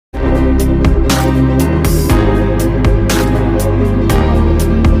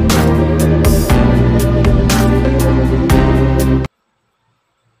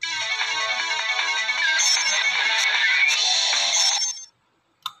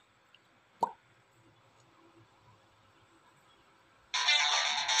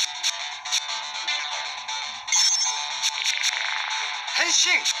身。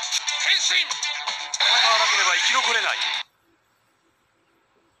変身。戦わなければ生き残れない。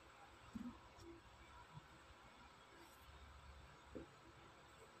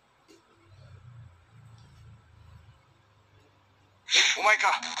お前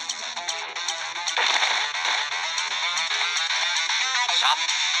か。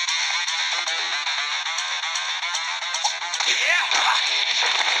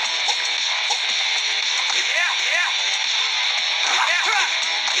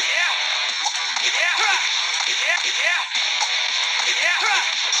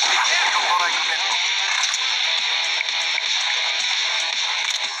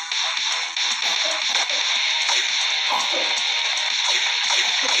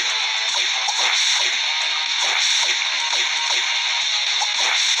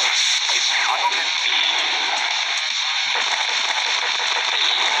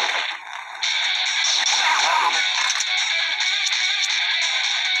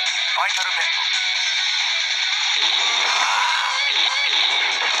ファイナルベント。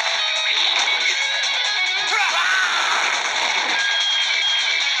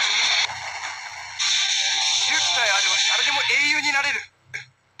勇気さえあれば誰でも英雄になれる。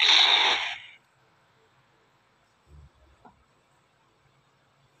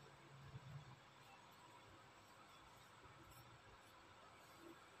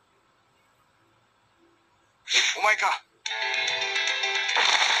お前か。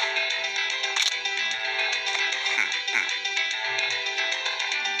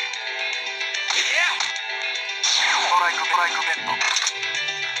ストライクベント。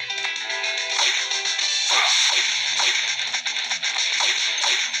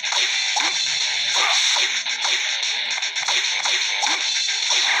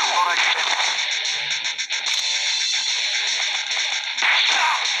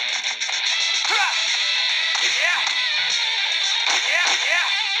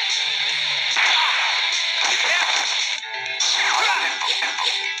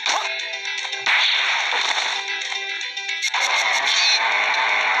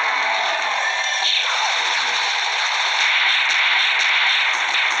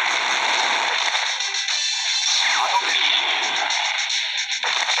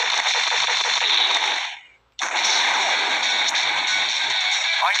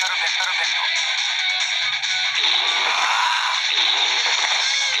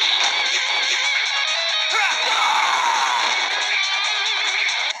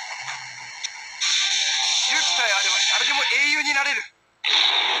勇気さえあれば誰でも英雄になれる。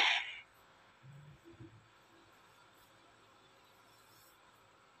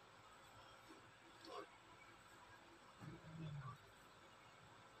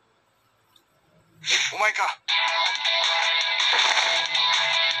お前か。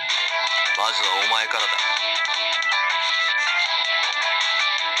まずはお前からだ。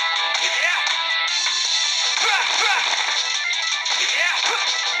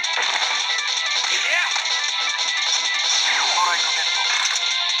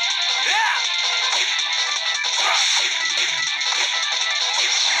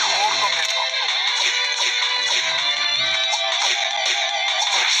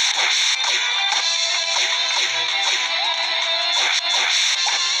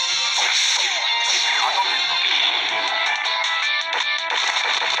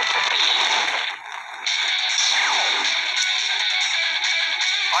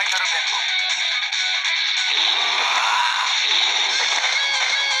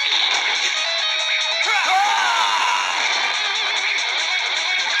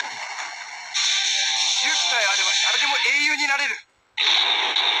勇気さえあれば誰でも英雄になれる。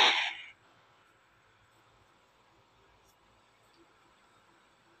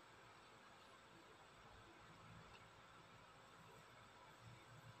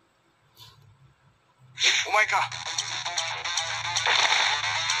お前か。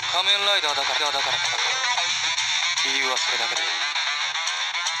仮面ライダーだから理由はそれだけでいい。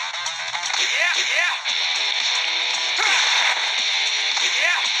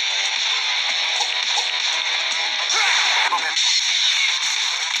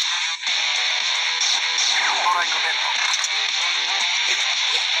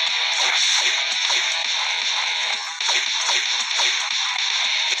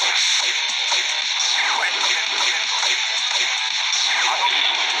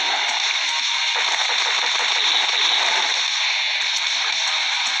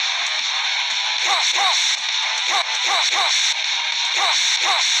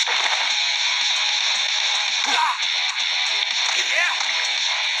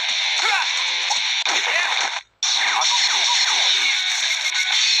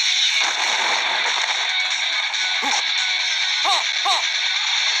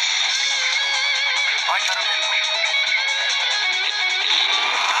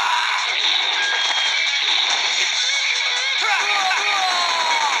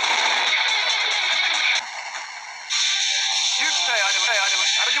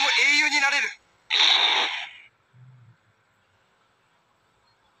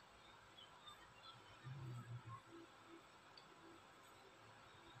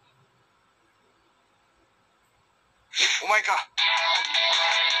前か。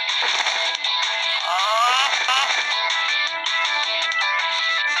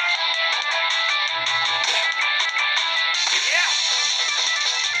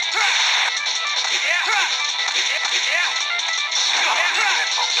ス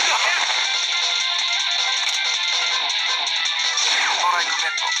トライクベ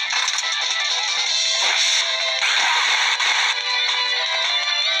ッド。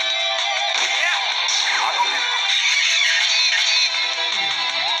ハードベッド。ハ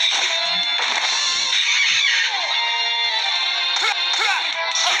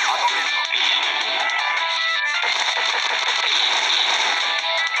ードベッド。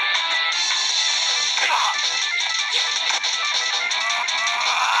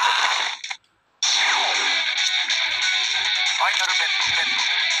ファイナルベッド。ベッド。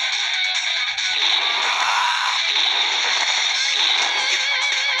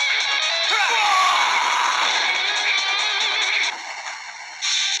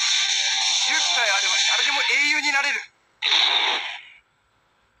勇気さえあれば誰でも英雄になれる。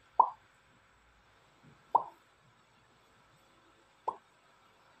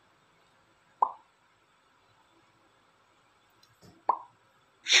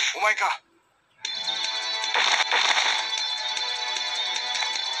お前か。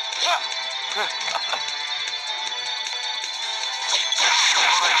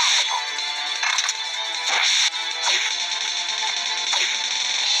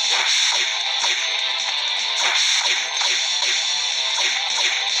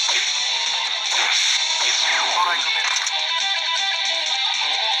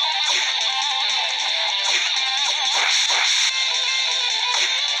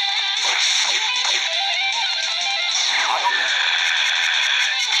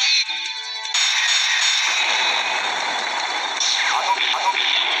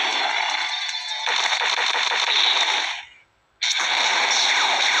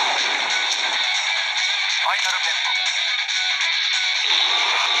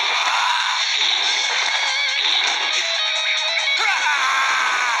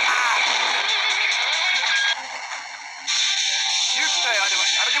勇気さえあれば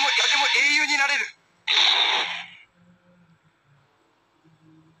誰でも英雄になれる。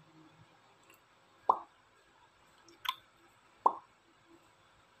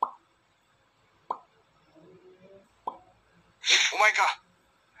お前か。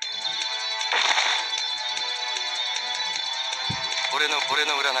俺の占い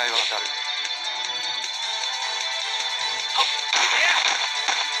は当たる。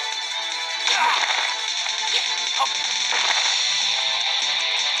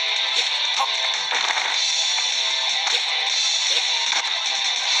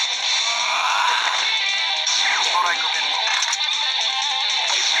ストライクベッド。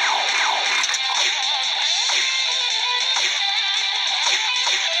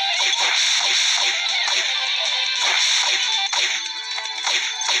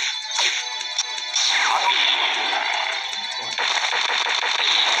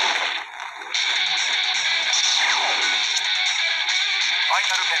ファイ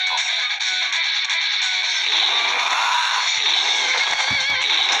ナルベッド。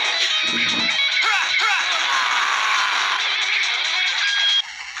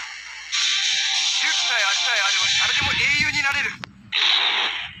勇気さえあれば誰でも英雄になれる。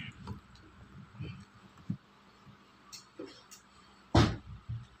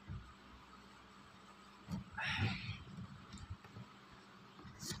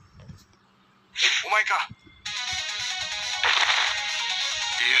お前か。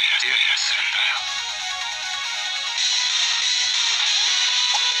するんだよ。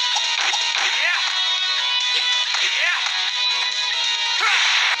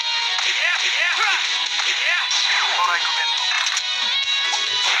ストライクベッド。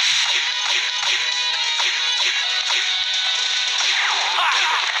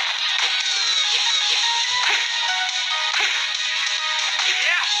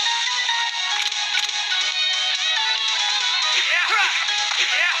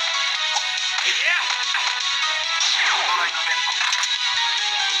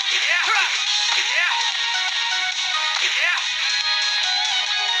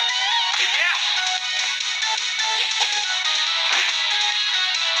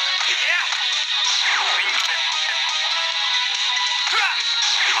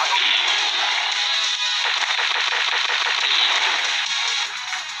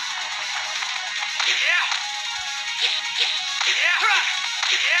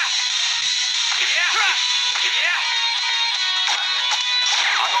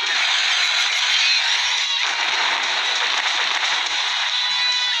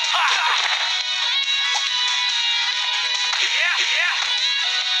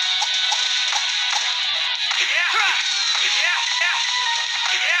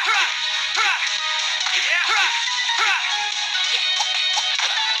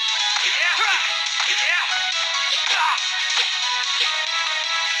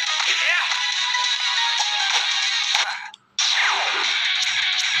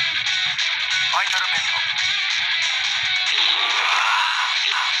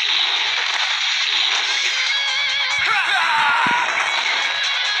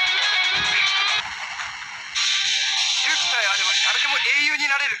誰でも英雄に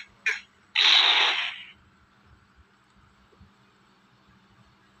なれる。